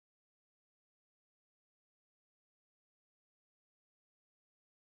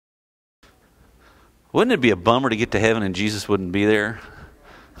Wouldn't it be a bummer to get to heaven and Jesus wouldn't be there?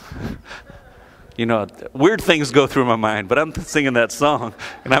 You know, weird things go through my mind, but I'm singing that song,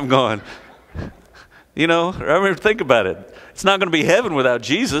 and I'm going, you know, I mean, think about it. It's not going to be heaven without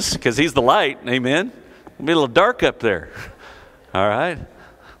Jesus, because he's the light, amen? It'll be a little dark up there, all right?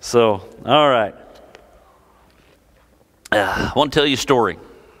 So, all right. I want to tell you a story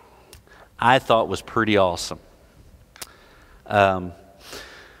I thought was pretty awesome. Brad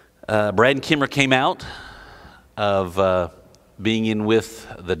and Kimmer came out of being in with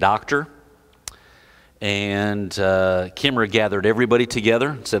the doctor, and Kimmer gathered everybody together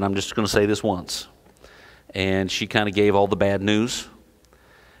and said, I'm just going to say this once. And she kind of gave all the bad news.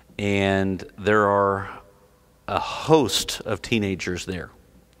 And there are a host of teenagers there.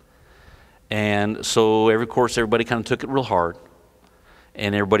 And so, of course, everybody kind of took it real hard.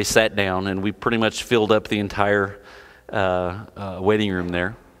 And everybody sat down, and we pretty much filled up the entire waiting room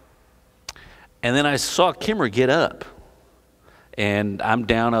there. And then I saw Kimmer get up. And I'm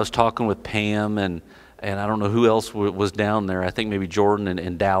down. I was talking with Pam, and I don't know who else was down there. I think maybe Jordan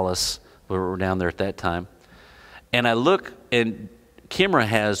and Dallas were down there at that time. And I look, and Kimmer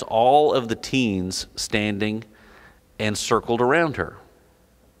has all of the teens standing and circled around her.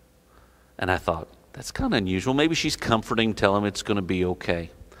 And I thought, that's kind of unusual. Maybe she's comforting, telling him it's going to be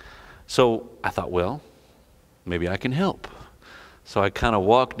okay. So I thought, well, maybe I can help. So I kind of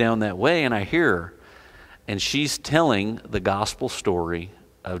walk down that way, and I hear her. And she's telling the gospel story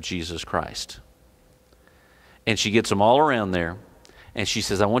of Jesus Christ. And she gets them all around there. And she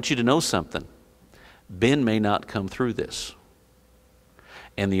says, I want you to know something. Ben may not come through this.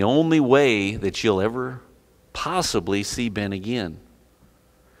 And the only way that you'll ever possibly see Ben again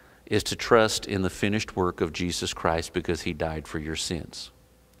is to trust in the finished work of Jesus Christ, because he died for your sins.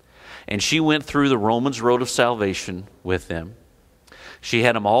 And she went through the Romans road of salvation with them. She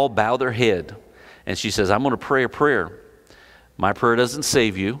had them all bow their head. And she says, I'm going to pray a prayer. My prayer doesn't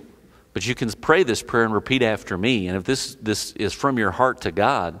save you, but you can pray this prayer and repeat after me. And if this is from your heart to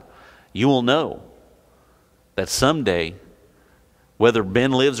God, you will know that someday, whether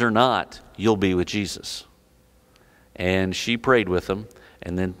Ben lives or not, you'll be with Jesus. And she prayed with them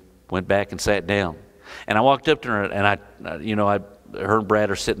and then went back and sat down. And I walked up to her, and her and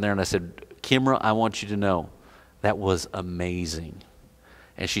Brad are sitting there, and I said, Kimra, I want you to know that was amazing.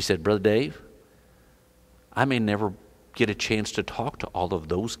 And she said, Brother Dave, I may never get a chance to talk to all of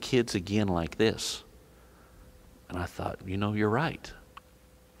those kids again like this. And I thought, you're right.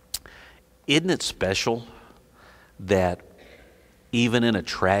 Isn't it special that even in a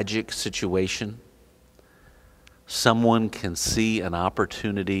tragic situation, someone can see an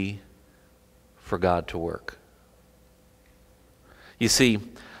opportunity for God to work? You see,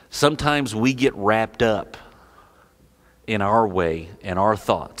 sometimes we get wrapped up in our way and our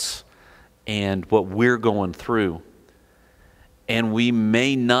thoughts and what we're going through, and we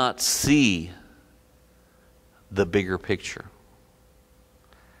may not see the bigger picture.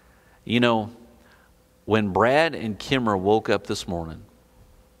 When Brad and Kimmer woke up this morning,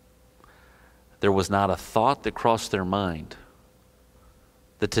 there was not a thought that crossed their mind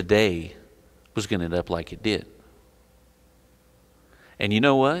that today was going to end up like it did. And you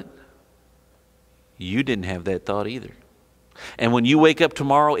know what? You didn't have that thought either. And when you wake up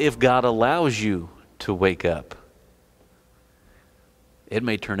tomorrow, if God allows you to wake up, it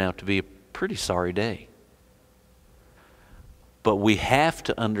may turn out to be a pretty sorry day. But we have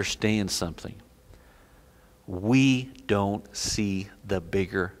to understand something. We don't see the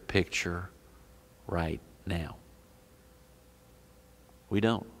bigger picture right now. We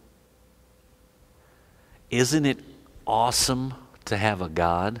don't. Isn't it awesome to have a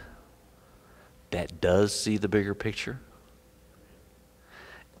God that does see the bigger picture?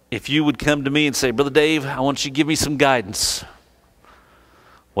 If you would come to me and say, Brother Dave, I want you to give me some guidance.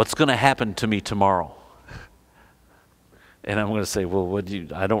 What's going to happen to me tomorrow? And I'm going to say, well,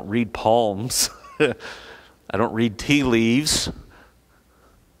 I don't read palms. I don't read tea leaves.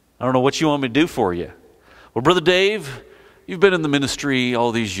 I don't know what you want me to do for you. Well, Brother Dave, you've been in the ministry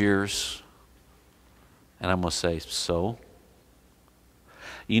all these years. And I'm going to say, so?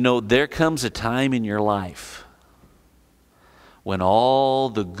 There comes a time in your life when all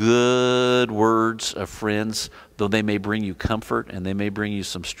the good words of friends, though they may bring you comfort and they may bring you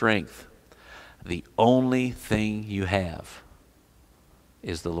some strength, the only thing you have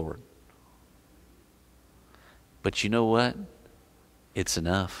is the Lord. But you know what? It's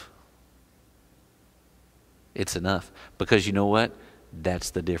enough. It's enough. Because you know what? That's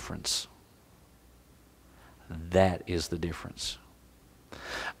the difference. That is the difference.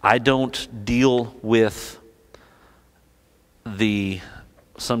 I don't deal with the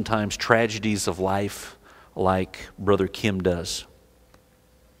sometimes tragedies of life like Brother Kim does.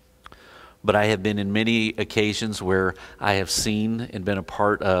 But I have been in many occasions where I have seen and been a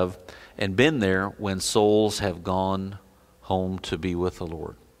part of and been there when souls have gone home to be with the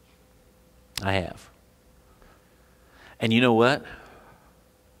Lord. I have. And you know what?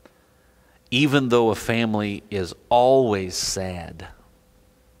 Even though a family is always sad,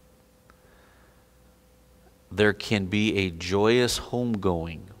 there can be a joyous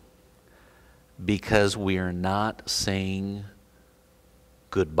homegoing because we are not saying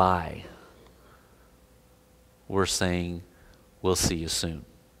goodbye. We're saying, we'll see you soon.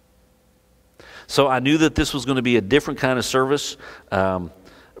 So I knew that this was going to be a different kind of service.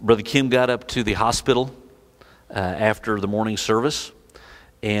 Brother Kim got up to the hospital after the morning service,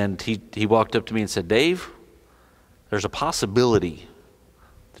 and he walked up to me and said, Dave, there's a possibility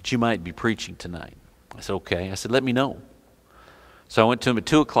that you might be preaching tonight. I said, okay. I said, let me know. So I went to him at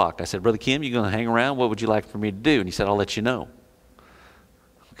 2 o'clock. I said, Brother Kim, you going to hang around? What would you like for me to do? And he said, I'll let you know.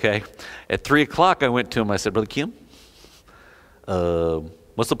 Okay. At 3 o'clock, I went to him. I said, Brother Kim,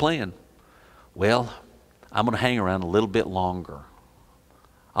 what's the plan? Well, I'm going to hang around a little bit longer.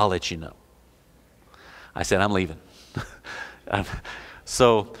 I'll let you know. I said, I'm leaving.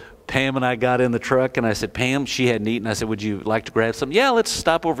 So Pam and I got in the truck, and I said, Pam, she hadn't eaten. I said, would you like to grab something? Yeah, let's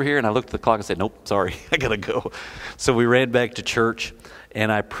stop over here. And I looked at the clock and said, nope, sorry, I got to go. So we ran back to church, and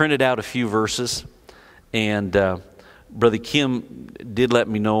I printed out a few verses. And Brother Kim did let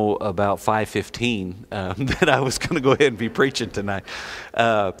me know about 5:15 that I was going to go ahead and be preaching tonight.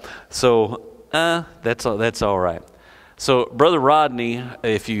 That's all right. So, Brother Rodney,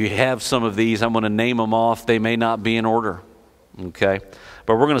 if you have some of these, I'm going to name them off. They may not be in order, okay?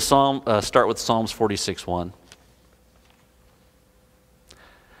 But we're going to start with Psalms 46:1.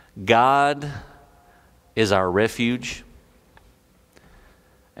 God is our refuge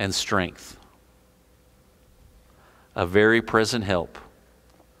and strength, a very present help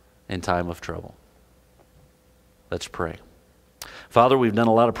in time of trouble. Let's pray. Father, we've done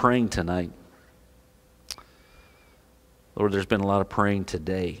a lot of praying tonight. Lord, there's been a lot of praying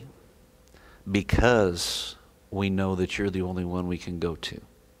today because we know that you're the only one we can go to.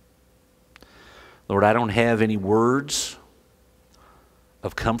 Lord, I don't have any words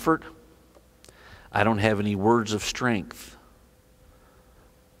of comfort. I don't have any words of strength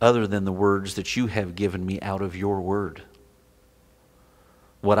other than the words that you have given me out of your word.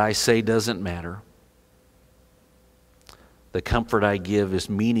 What I say doesn't matter. The comfort I give is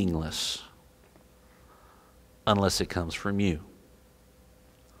meaningless unless it comes from you.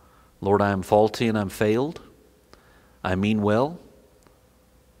 Lord, I am faulty and I'm failed. I mean well,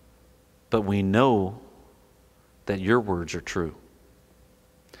 but we know that your words are true.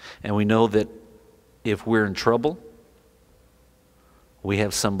 And we know that if we're in trouble, we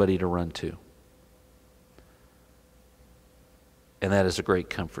have somebody to run to. And that is a great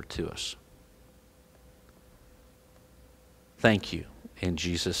comfort to us. Thank you. In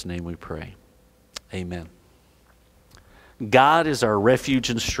Jesus' name we pray. Amen. God is our refuge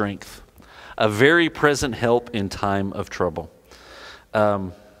and strength, a very present help in time of trouble.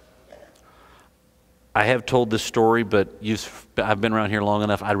 I have told this story, but I've been around here long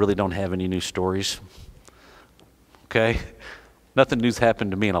enough, I really don't have any new stories. Okay? Nothing new's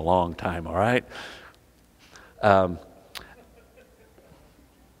happened to me in a long time, all right? Well,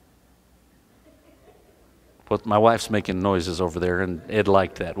 my wife's making noises over there, and Ed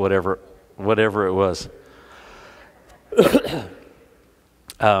liked that, whatever it was.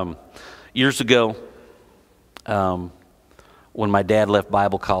 Years ago, when my dad left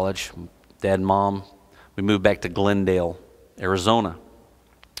Bible college, Dad and Mom, we moved back to Glendale, Arizona.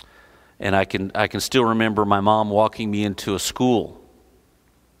 And I can still remember my mom walking me into a school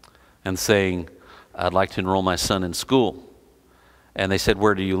and saying, I'd like to enroll my son in school. And they said,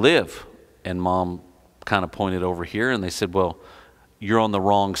 where do you live? And Mom kind of pointed over here, and they said, well, you're on the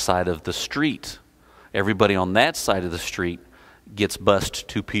wrong side of the street. Everybody on that side of the street gets bused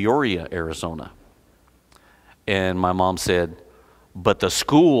to Peoria, Arizona. And my mom said, but the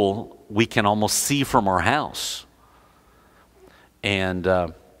school we can almost see from our house. And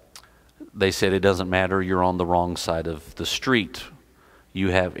they said, it doesn't matter, you're on the wrong side of the street. You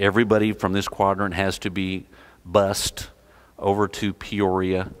have everybody from this quadrant has to be bused over to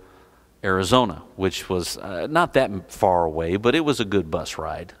Peoria, Arizona, which was not that far away, but it was a good bus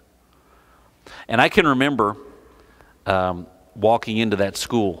ride. And I can remember walking into that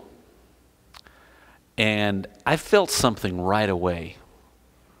school, and I felt something right away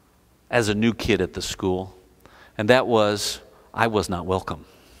as a new kid at the school, and that was I was not welcome.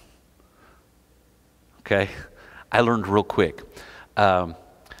 Okay? I learned real quick.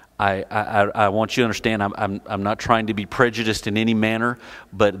 I want you to understand, I'm not trying to be prejudiced in any manner,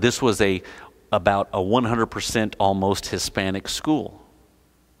 but this was about a 100% almost Hispanic school.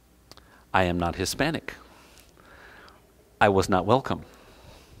 I am not Hispanic. I was not welcome.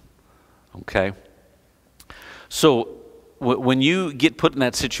 Okay? So when you get put in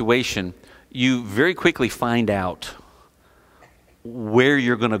that situation, you very quickly find out where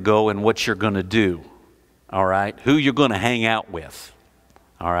you're going to go and what you're going to do. All right? Who you're going to hang out with.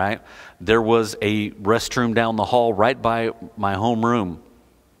 All right? There was a restroom down the hall right by my homeroom.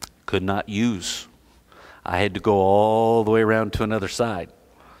 Could not use. I had to go all the way around to another side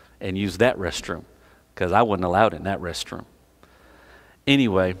and use that restroom because I wasn't allowed in that restroom.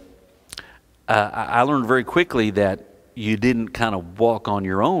 Anyway, I learned very quickly that you didn't kind of walk on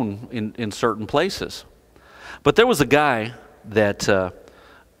your own in certain places. But there was a guy that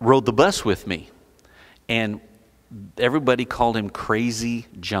rode the bus with me, and everybody called him Crazy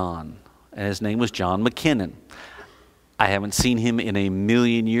John, and his name was John McKinnon. I haven't seen him in a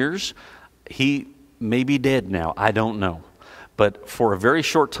million years. He may be dead now, I don't know. But for a very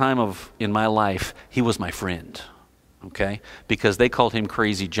short time in my life, he was my friend, okay? Because they called him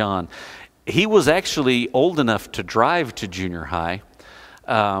Crazy John. He was actually old enough to drive to junior high.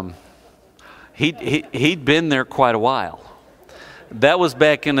 He'd been there quite a while. That was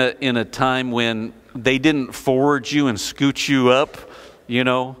back in a time when they didn't forward you and scoot you up, you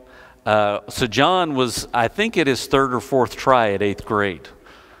know. So John was, I think, at his third or fourth try at 8th grade.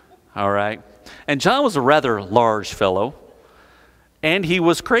 All right. And John was a rather large fellow, and he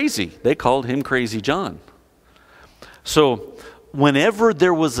was crazy. They called him Crazy John. So whenever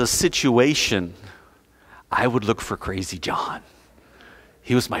there was a situation, I would look for Crazy John.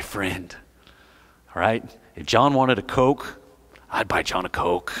 He was my friend. All right. If John wanted a Coke, I'd buy John a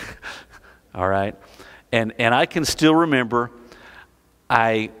Coke. All right. And I can still remember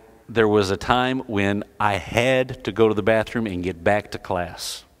there was a time when I had to go to the bathroom and get back to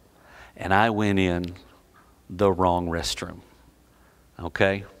class. And I went in the wrong restroom.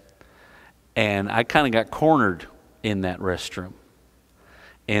 Okay? And I kind of got cornered in that restroom.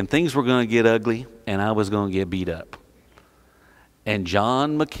 And things were going to get ugly, and I was going to get beat up. And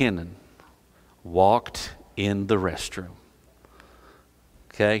John McKinnon walked in the restroom.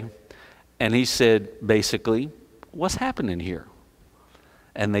 Okay? And he said, basically, what's happening here?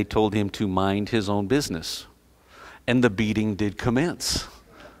 And they told him to mind his own business. And the beating did commence.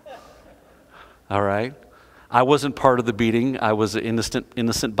 All right? I wasn't part of the beating. I was an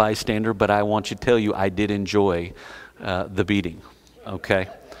innocent bystander, but I want you to tell you I did enjoy the beating. Okay?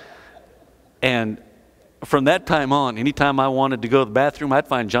 And from that time on, anytime I wanted to go to the bathroom, I'd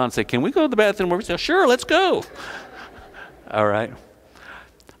find John and say, can we go to the bathroom? We'd say, sure, let's go. All right?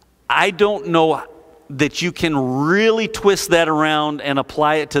 I don't know that you can really twist that around and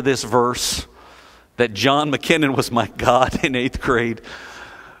apply it to this verse, that John McKinnon was my God in 8th grade.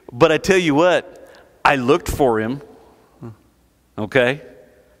 But I tell you what, I looked for him, okay?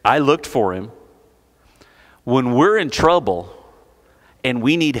 I looked for him. When we're in trouble and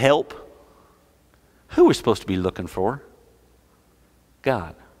we need help, who are we supposed to be looking for?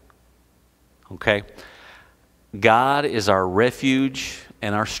 God, okay? God is our refuge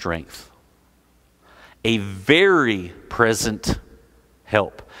and our strength. A very present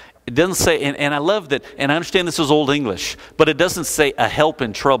help. It doesn't say, and I love that, and I understand this is Old English, but it doesn't say a help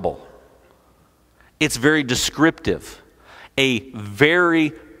in trouble. It's very descriptive. A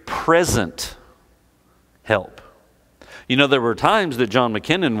very present help. You know, there were times that John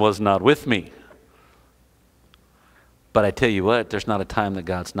McKinnon was not with me. But I tell you what, there's not a time that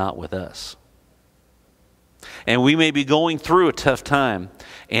God's not with us. And we may be going through a tough time.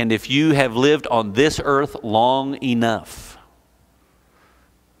 And if you have lived on this earth long enough,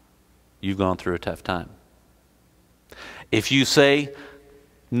 you've gone through a tough time. If you say,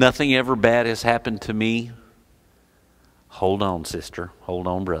 nothing ever bad has happened to me, hold on, sister. Hold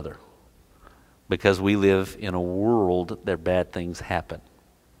on, brother. Because we live in a world that bad things happen.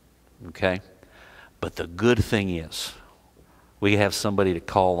 Okay? But the good thing is, we have somebody to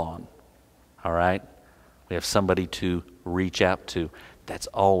call on. All right? We have somebody to reach out to. That's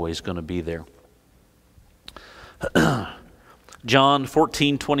always going to be there. John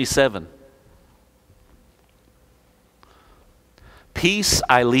 14:27. Peace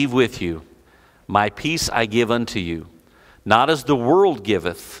I leave with you. My peace I give unto you. Not as the world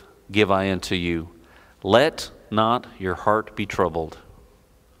giveth, give I unto you. Let not your heart be troubled.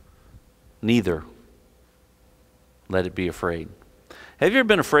 Neither let it be afraid. Have you ever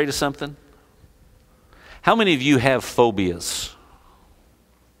been afraid of something? How many of you have phobias?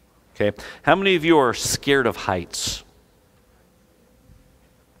 Okay. How many of you are scared of heights?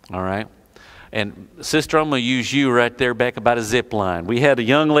 All right? And sister, I'm going to use you right there back about a zip line. We had a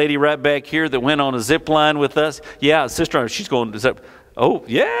young lady right back here that went on a zip line with us. Yeah, sister, she's going to zip. Oh,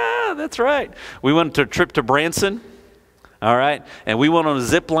 yeah, that's right. We went to a trip to Branson. All right? And we went on a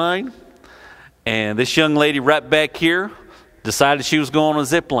zip line. And this young lady right back here decided she was going on a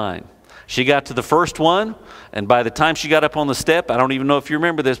zip line. She got to the first one, and by the time she got up on the step, I don't even know if you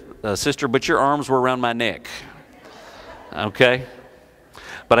remember this, sister, but your arms were around my neck. Okay?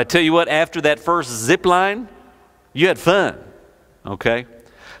 But I tell you what, after that first zip line, you had fun. Okay?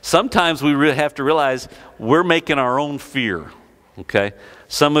 Sometimes we really have to realize we're making our own fear. Okay?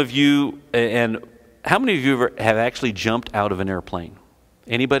 Some of you, and how many of you have actually jumped out of an airplane?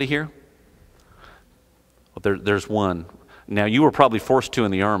 Anybody here? Well, there's one. Now, you were probably forced to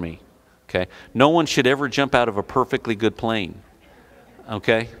in the Army. Okay? No one should ever jump out of a perfectly good plane.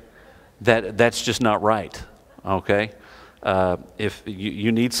 Okay? That's just not right. Okay? If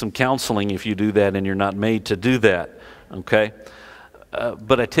you need some counseling if you do that and you're not made to do that. Okay?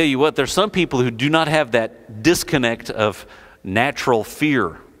 But I tell you what, there's some people who do not have that disconnect of natural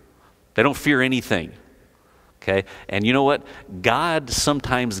fear. They don't fear anything. Okay? And you know what? God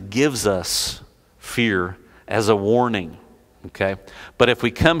sometimes gives us fear as a warning. Okay? But if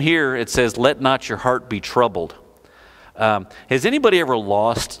we come here, it says, let not your heart be troubled. Has anybody ever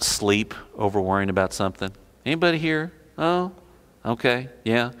lost sleep over worrying about something? Anybody here? Oh, okay,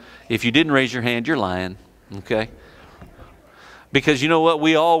 yeah. If you didn't raise your hand, you're lying. Okay? Because you know what?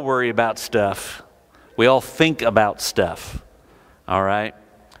 We all worry about stuff. We all think about stuff. All right?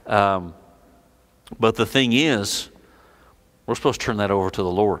 But the thing is, we're supposed to turn that over to the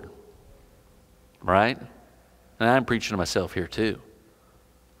Lord. Right? And I'm preaching to myself here too.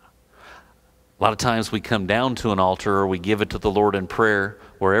 A lot of times we come down to an altar or we give it to the Lord in prayer,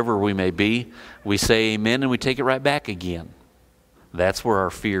 wherever we may be. We say amen and we take it right back again. That's where our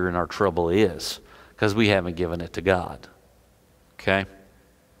fear and our trouble is, because we haven't given it to God. Okay?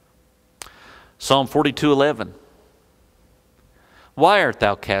 Psalm 42:11. Why art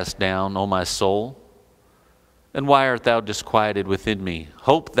thou cast down, O my soul? And why art thou disquieted within me?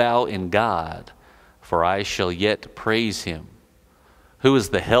 Hope thou in God, for I shall yet praise him, who is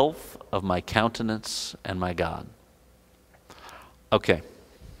the health of my countenance and my God. Okay.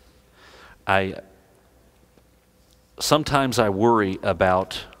 Sometimes I worry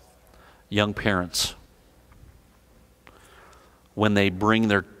about young parents when they bring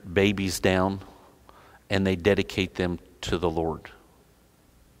their babies down and they dedicate them to the Lord.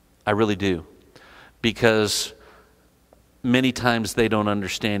 I really do. Because many times they don't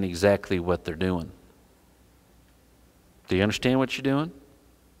understand exactly what they're doing. Do you understand what you're doing?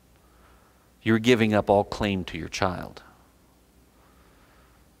 You're giving up all claim to your child.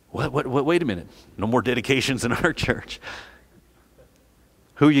 What, wait a minute. No more dedications in our church.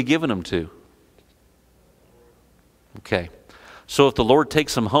 Who are you giving them to? Okay. So if the Lord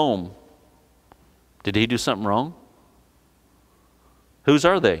takes them home, did he do something wrong? Whose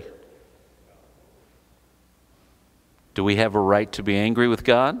are they? Do we have a right to be angry with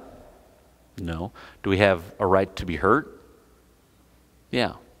God? No. Do we have a right to be hurt?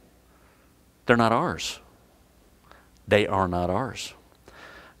 Yeah. They're not ours. They are not ours.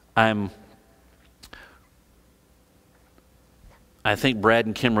 I think Brad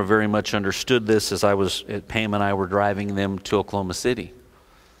and Kimra very much understood this as Pam and I were driving them to Oklahoma City.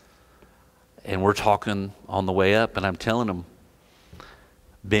 And we're talking on the way up, and I'm telling them,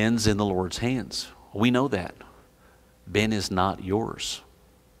 Ben's in the Lord's hands. We know that. Ben is not yours.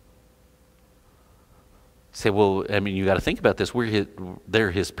 Say, well, I mean, you got to think about this.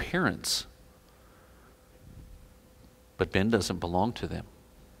 They're his parents. But Ben doesn't belong to them.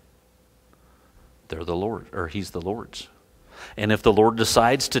 They're the Lord, or he's the Lord's. And if the Lord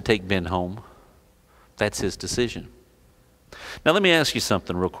decides to take Ben home, that's his decision. Now let me ask you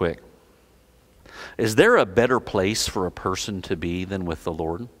something real quick. Is there a better place for a person to be than with the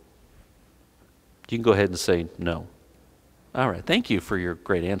Lord? You can go ahead and say no. All right, thank you for your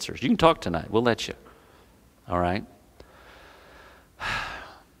great answers. You can talk tonight. We'll let you. All right?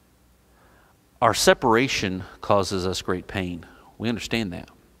 Our separation causes us great pain. We understand that.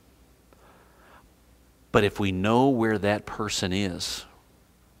 But if we know where that person is,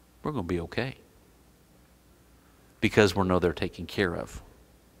 we're going to be okay. Because we know they're taken care of.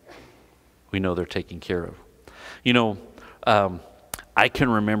 We know they're taken care of. You know, I can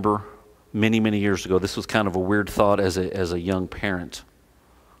remember many, many years ago, this was kind of a weird thought as a young parent.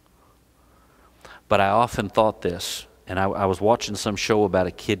 But I often thought this, and I was watching some show about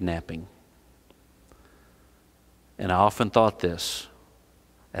a kidnapping. And I often thought this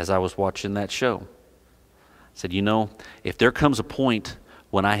as I was watching that show. I said, you know, if there comes a point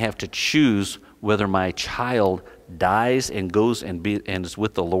when I have to choose whether my child dies and goes and is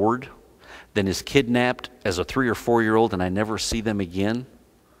with the Lord, than is kidnapped as a 3 or 4-year-old and I never see them again,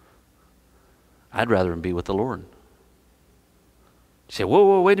 I'd rather him be with the Lord. You say,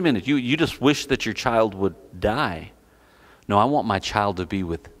 whoa, wait a minute. You just wish that your child would die. No, I want my child to be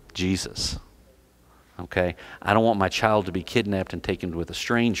with Jesus. Okay? I don't want my child to be kidnapped and taken with a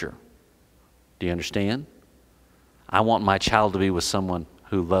stranger. Do you understand? I want my child to be with someone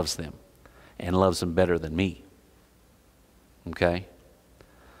who loves them and loves them better than me. Okay?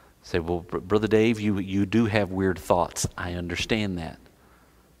 Say, well, Brother Dave, you do have weird thoughts. I understand that.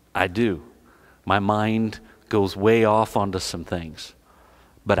 I do. My mind goes way off onto some things.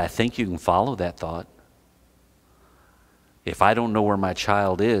 But I think you can follow that thought. If I don't know where my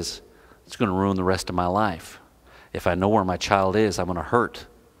child is, it's going to ruin the rest of my life. If I know where my child is, I'm going to hurt.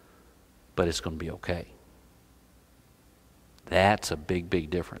 But it's going to be okay. That's a big, big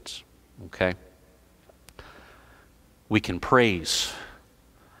difference. Okay? We can praise.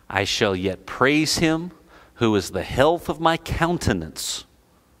 I shall yet praise him who is the health of my countenance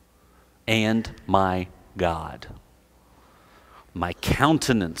and my God. My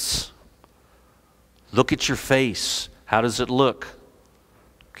countenance. Look at your face. How does it look?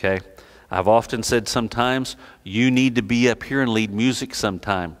 Okay. I've often said sometimes, you need to be up here and lead music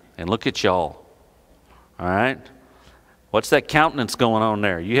sometime. And look at y'all. All right? What's that countenance going on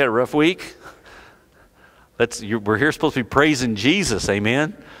there? You had a rough week? We're here supposed to be praising Jesus.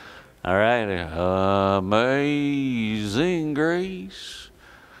 Amen? All right. Amazing grace.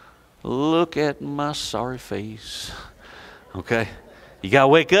 Look at my sorry face. Okay? You got to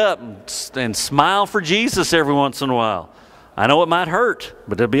wake up and smile for Jesus every once in a while. I know it might hurt,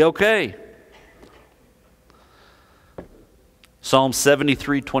 but it'll be okay. Psalm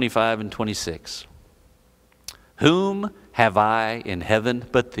 73, 25 and 26. Whom have I in heaven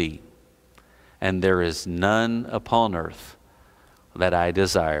but thee? And there is none upon earth that I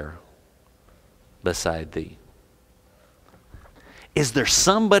desire beside thee. Is there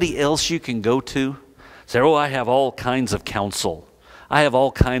somebody else you can go to? Say, oh, I have all kinds of counsel. I have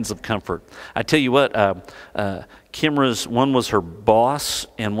all kinds of comfort. I tell you what, Kimra's, one was her boss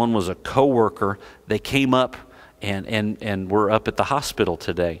and one was a coworker. They came up and were up at the hospital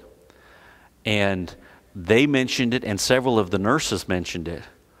today. And they mentioned it, and several of the nurses mentioned it.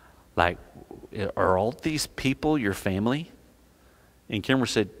 Like, are all these people your family? And Kimra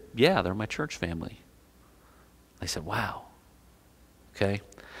said, yeah, they're my church family. They said, wow. Okay.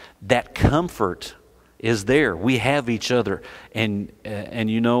 That comfort is there. We have each other. And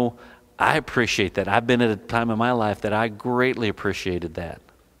you know, I appreciate that. I've been at a time in my life that I greatly appreciated that.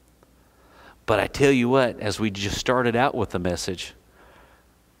 But I tell you what, as we just started out with the message,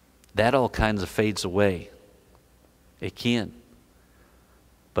 that all kinds of fades away. It can.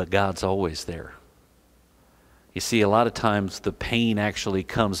 But God's always there. You see, a lot of times the pain actually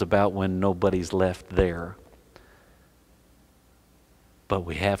comes about when nobody's left there. But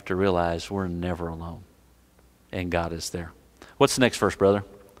we have to realize we're never alone. And God is there. What's the next verse, brother?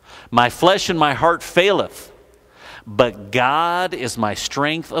 My flesh and my heart faileth, but God is my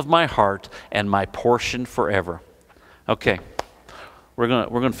strength of my heart and my portion forever. Okay, we're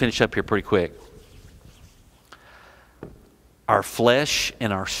gonna finish up here pretty quick. Our flesh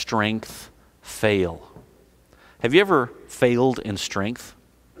and our strength fail. Have you ever failed in strength?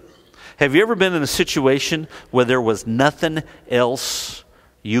 Have you ever been in a situation where there was nothing else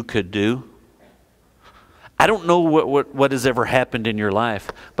you could do? I don't know what has ever happened in your life,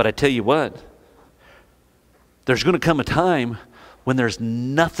 but I tell you what, there's going to come a time when there's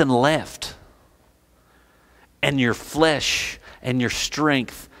nothing left. And your flesh and your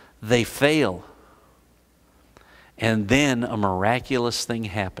strength, they fail. And then a miraculous thing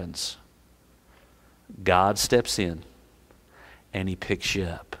happens. God steps in and He picks you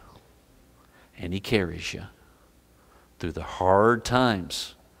up. And He carries you through the hard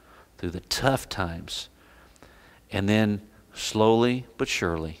times, through the tough times. And then slowly but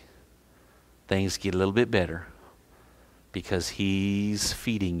surely, things get a little bit better because He's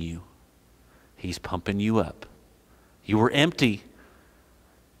feeding you. He's pumping you up. You were empty.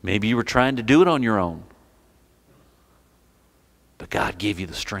 Maybe you were trying to do it on your own. But God gave you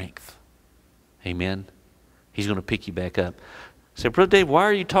the strength. Amen. He's going to pick you back up. Say, Brother Dave, why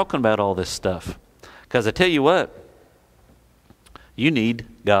are you talking about all this stuff? Because I tell you what, you need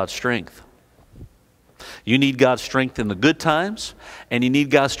God's strength. You need God's strength in the good times, and you need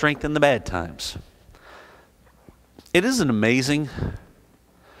God's strength in the bad times. It isn't amazing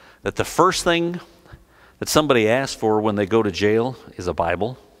that the first thing that somebody asks for when they go to jail is a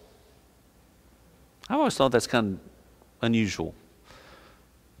Bible? I always thought that's kind of unusual.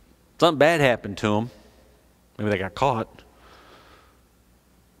 Something bad happened to them. Maybe they got caught.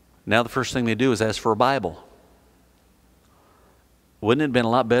 Now the first thing they do is ask for a Bible. Wouldn't it have been a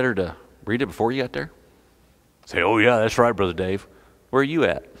lot better to read it before you got there? Say, oh yeah, that's right, Brother Dave. Where are you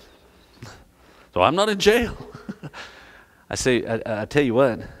at? So I'm not in jail. I tell you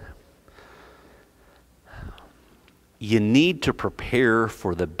what, you need to prepare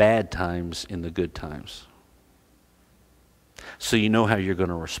for the bad times in the good times, so you know how you're going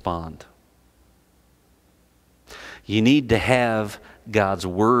to respond. You need to have God's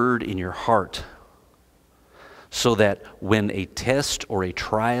Word in your heart, so that when a test or a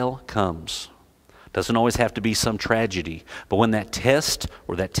trial comes, doesn't always have to be some tragedy, but when that test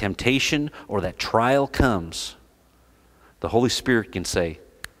or that temptation or that trial comes, the Holy Spirit can say,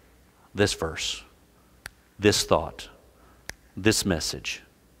 this verse, this thought, this message.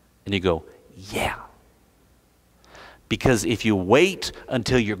 And you go, yeah. Because if you wait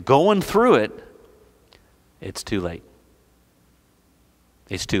until you're going through it, it's too late.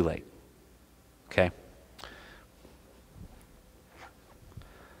 It's too late. Okay?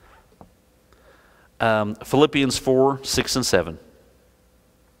 Philippians 4, 6 and 7.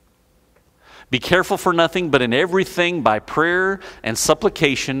 Be careful for nothing, but in everything by prayer and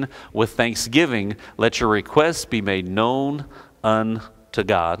supplication with thanksgiving, let your requests be made known unto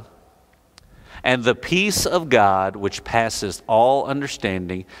God. And the peace of God, which passeth all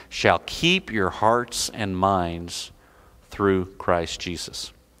understanding, shall keep your hearts and minds through Christ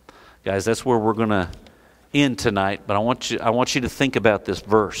Jesus. Guys, that's where we're going to end tonight, but I want you to think about this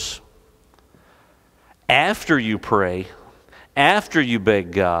verse. After you pray, after you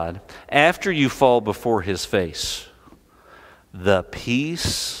beg God, after you fall before His face, the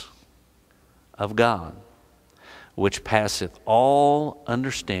peace of God, which passeth all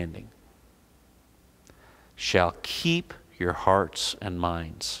understanding, shall keep your hearts and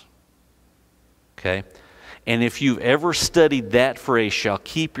minds. Okay? And if you've ever studied that phrase, shall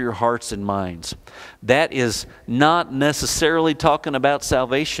keep your hearts and minds, that is not necessarily talking about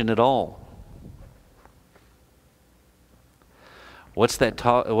salvation at all. What's that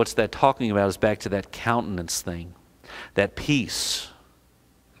talking about is back to that countenance thing, that peace.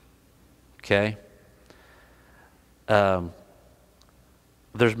 Okay?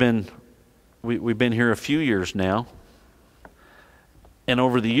 We've been here a few years now, and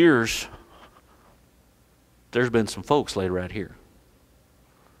over the years, there's been some folks laid right here.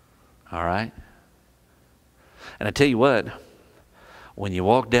 All right? And I tell you what, when you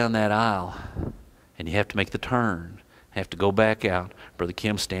walk down that aisle and you have to make the turn, have to go back out, Brother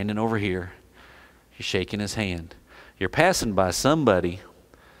Kim's standing over here, you're shaking his hand. You're passing by somebody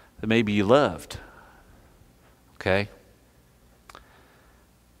that maybe you loved. Okay?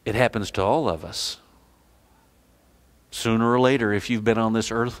 It happens to all of us. Sooner or later, if you've been on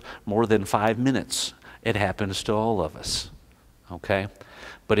this earth more than 5 minutes, it happens to all of us. Okay?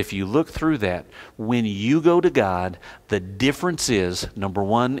 But if you look through that, when you go to God, the difference is, number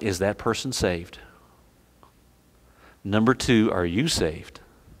one, is that person saved? Number two, are you saved?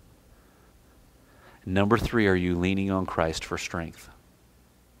 Number three, are you leaning on Christ for strength?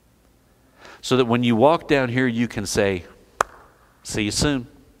 So that when you walk down here, you can say, see you soon.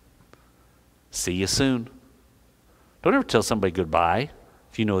 See you soon. Don't ever tell somebody goodbye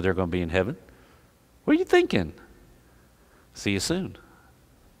if you know they're going to be in heaven. What are you thinking? See you soon.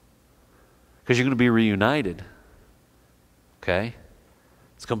 Because you're going to be reunited. Okay?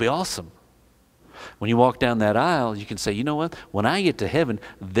 It's going to be awesome. When you walk down that aisle, you can say, you know what? When I get to heaven,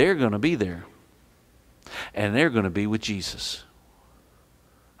 they're going to be there. And they're going to be with Jesus.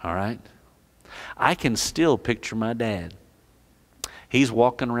 All right? I can still picture my dad. He's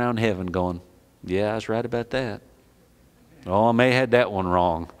walking around heaven going, yeah, I was right about that. Oh, I may have had that one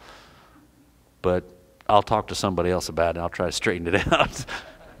wrong. But I'll talk to somebody else about it. I'll try to straighten it out.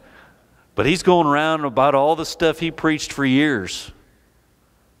 But he's going around about all the stuff he preached for years.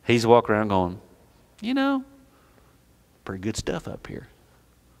 He's walking around going, you know, pretty good stuff up here.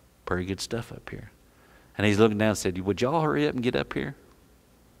 Pretty good stuff up here. And he's looking down and said, would y'all hurry up and get up here?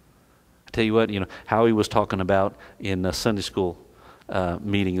 I tell you what, Howie was talking about in a Sunday school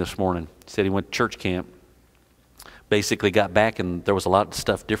meeting this morning. He said he went to church camp, basically got back, and there was a lot of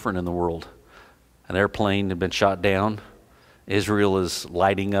stuff different in the world. An airplane had been shot down. Israel is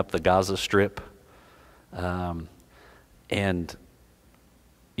lighting up the Gaza Strip. And,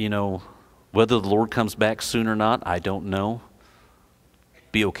 whether the Lord comes back soon or not, I don't know.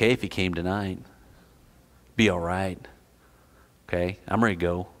 Be okay if He came tonight. Be all right. Okay? I'm ready to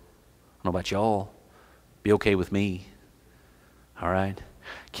go. I don't know about y'all. Be okay with me. All right?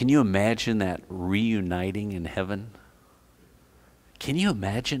 Can you imagine that reuniting in heaven? Can you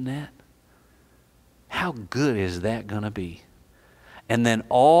imagine that? How good is that going to be? And then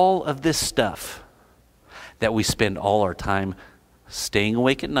all of this stuff that we spend all our time staying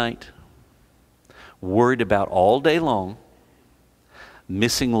awake at night, worried about all day long,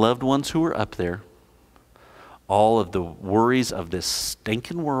 missing loved ones who are up there, all of the worries of this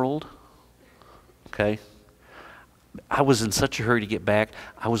stinking world, okay? I was in such a hurry to get back,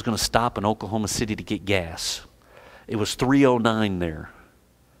 I was going to stop in Oklahoma City to get gas. It was $3.09 there.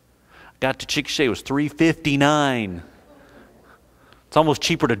 Got to Chick-fil-A, it was $3.59. It's almost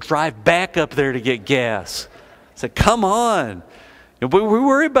cheaper to drive back up there to get gas. I said, come on. We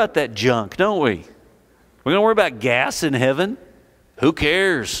worry about that junk, don't we? We're going to worry about gas in heaven? Who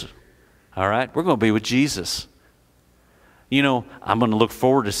cares? All right, we're going to be with Jesus. You know, I'm going to look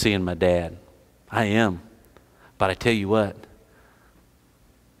forward to seeing my dad. I am. But I tell you what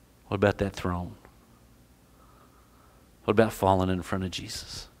about that throne? What about falling in front of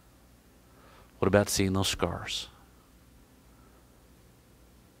Jesus? What about seeing those scars?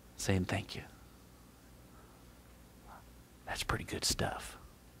 Saying thank you. That's pretty good stuff.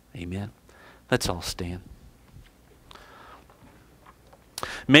 Amen. Let's all stand.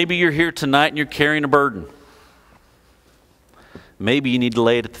 Maybe you're here tonight and you're carrying a burden. Maybe you need to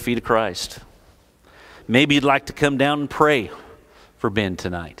lay it at the feet of Christ. Maybe you'd like to come down and pray for Ben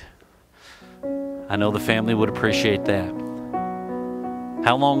tonight. I know the family would appreciate that.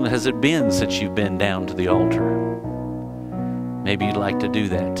 How long has it been since you've been down to the altar? Maybe you'd like to do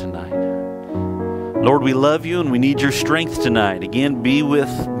that tonight. Lord, we love you and we need your strength tonight. Again, be with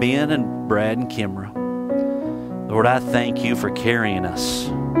Ben and Brad and Kimra. Lord, I thank you for carrying us,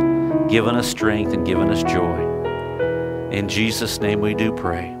 giving us strength and giving us joy. In Jesus' name we do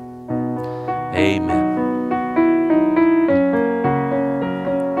pray. Amen.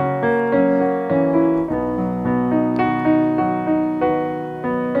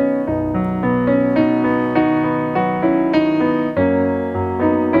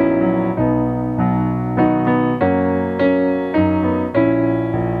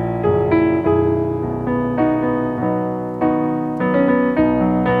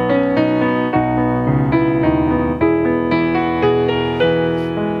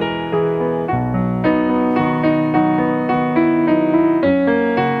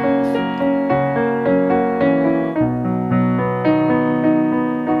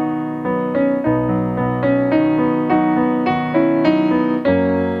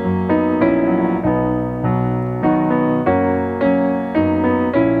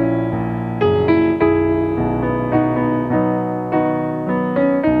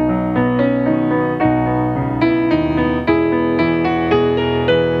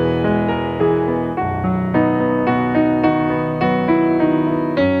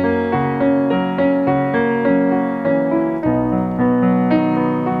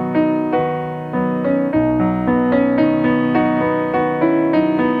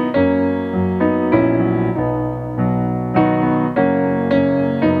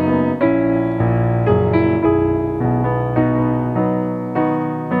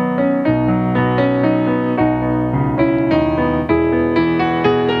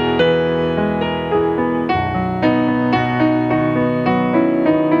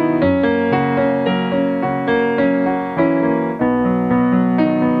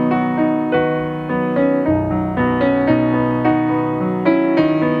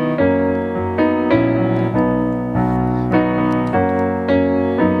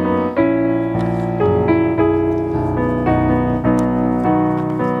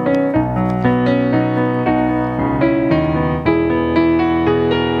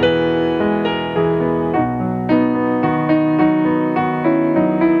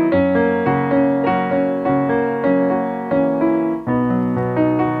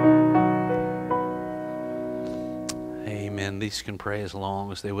 These can pray as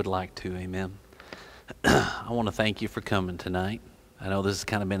long as they would like to. Amen. I want to thank you for coming tonight. I know this has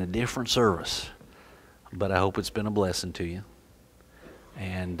kind of been a different service, but I hope it's been a blessing to you.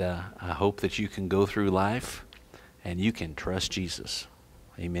 And I hope that you can go through life and you can trust Jesus.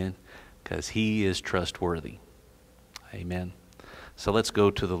 Amen. Because he is trustworthy. Amen. So let's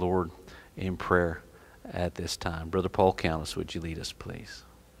go to the Lord in prayer at this time. Brother Paul Countess, would you lead us, please?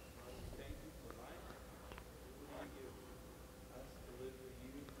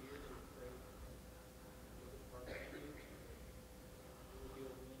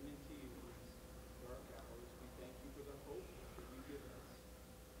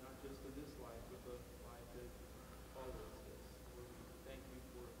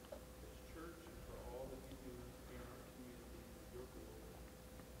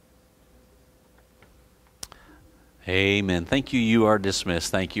 Amen. Thank you. You are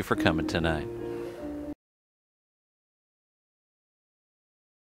dismissed. Thank you for coming tonight.